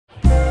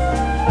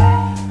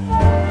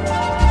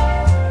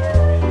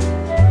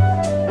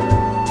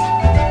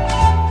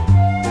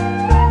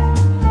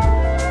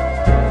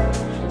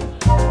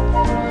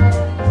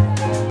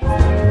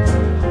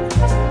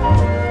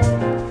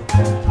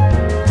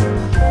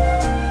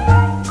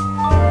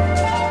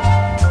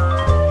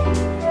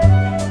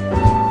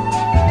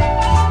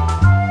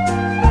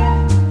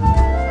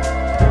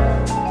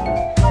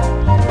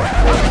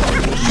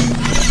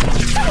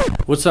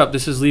What's up?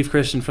 This is Leif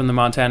from the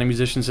Montana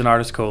Musicians and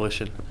Artists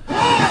Coalition.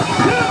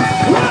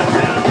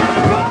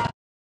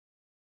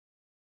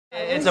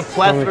 It's a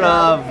plethora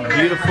of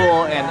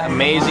beautiful and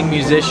amazing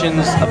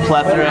musicians, a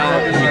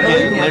plethora. You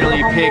can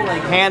literally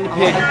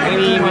hand-pick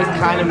any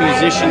kind of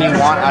musician you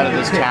want out of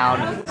this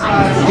town.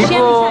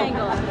 People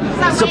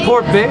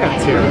support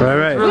bands here.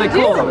 Right. It's really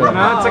cool. You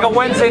know? It's like a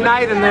Wednesday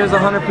night and there's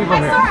 100 people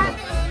here.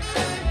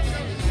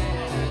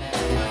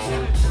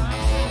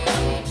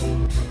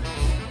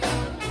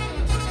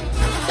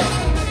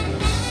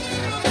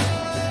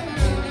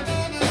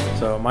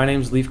 So my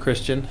name's Leif.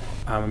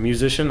 I'm a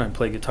musician. I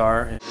play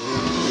guitar.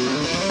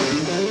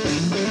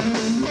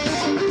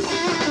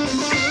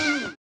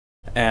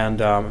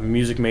 And I'm a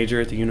music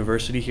major at the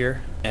university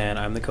here, and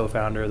I'm the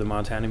co-founder of the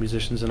Montana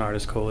Musicians and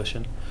Artists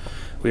Coalition.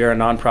 We are a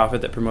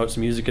nonprofit that promotes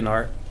music and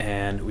art,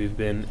 and we've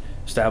been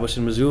established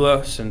in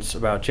Missoula since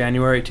about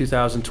January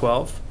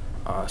 2012.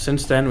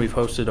 Since then, we've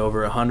hosted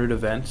over 100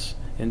 events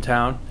in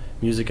town,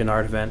 music and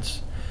art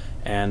events,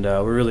 and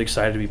we're really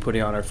excited to be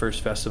putting on our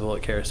first festival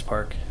at Caras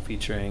Park,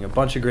 featuring a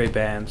bunch of great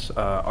bands,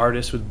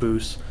 artists with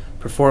booths,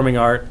 performing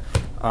art,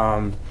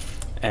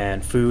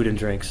 and food and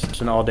drinks.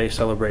 It's an all-day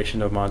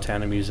celebration of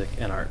Montana music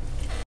and art.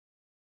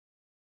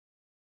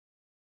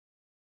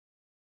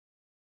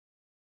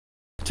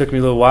 It took me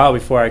a little while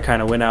before I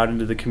kind of went out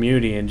into the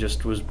community and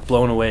just was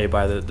blown away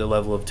by the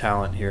level of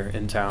talent here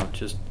in town.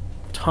 Just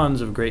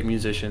tons of great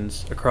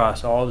musicians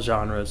across all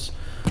genres,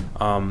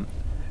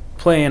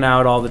 playing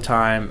out all the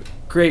time,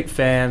 great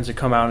fans that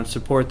come out and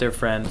support their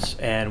friends,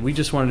 and we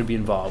just wanted to be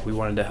involved. We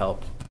wanted to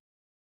help.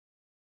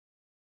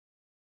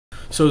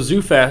 So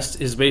Zoo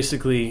Fest is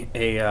basically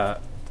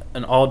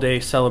an all-day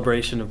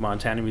celebration of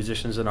Montana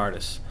musicians and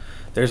artists.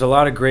 There's a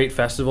lot of great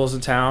festivals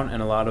in town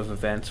and a lot of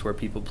events where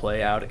people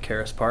play out at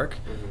Caras Park.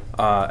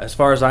 As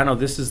far as I know,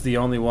 this is the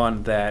only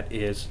one that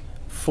is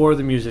for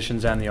the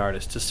musicians and the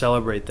artists, to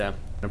celebrate them,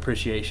 an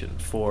appreciation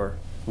for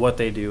what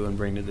they do and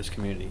bring to this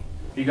community.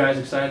 Are you guys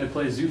excited to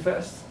play Zoo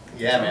Fest?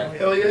 Yeah, man.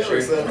 Hell yeah,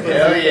 sure.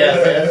 Hell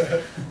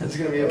yeah. It's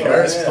gonna be a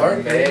Caras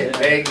Park,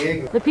 big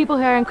gig. The people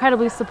here are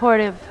incredibly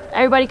supportive.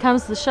 Everybody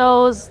comes to the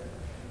shows,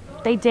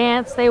 they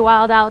dance, they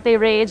wild out, they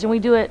rage, and we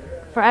do it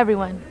for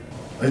everyone.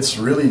 It's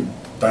really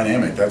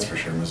dynamic, that's for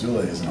sure.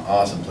 Missoula is an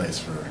awesome place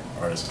for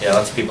artists. Yeah,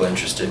 lots of people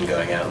interested in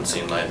going out and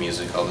seeing live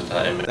music all the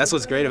time. That's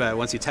what's great about it.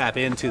 Once you tap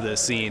into the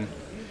scene,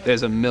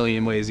 there's a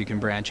million ways you can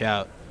branch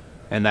out,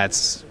 and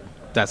that's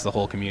the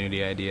whole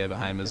community idea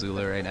behind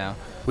Missoula right now.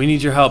 We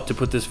need your help to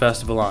put this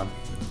festival on.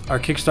 Our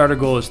Kickstarter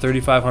goal is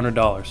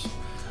 $3,500.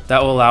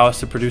 That will allow us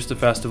to produce the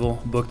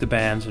festival, book the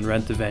bands, and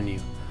rent the venue.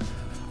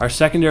 Our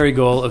secondary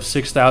goal of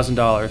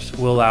 $6,000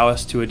 will allow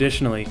us to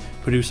additionally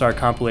produce our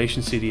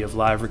compilation CD of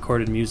live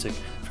recorded music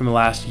from the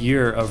last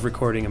year of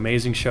recording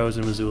amazing shows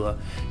in Missoula,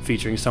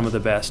 featuring some of the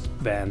best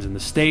bands in the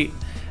state,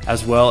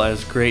 as well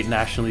as great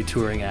nationally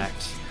touring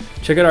acts.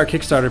 Check out our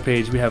Kickstarter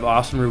page. We have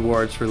awesome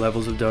rewards for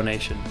levels of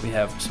donation. We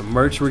have some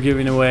merch we're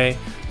giving away,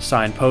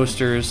 signed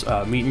posters,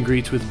 meet and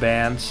greets with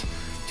bands,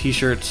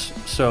 t-shirts.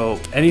 So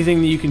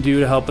anything that you can do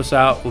to help us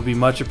out will be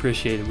much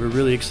appreciated. We're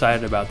really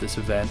excited about this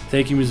event.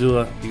 Thank you,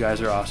 Missoula. You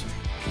guys are awesome.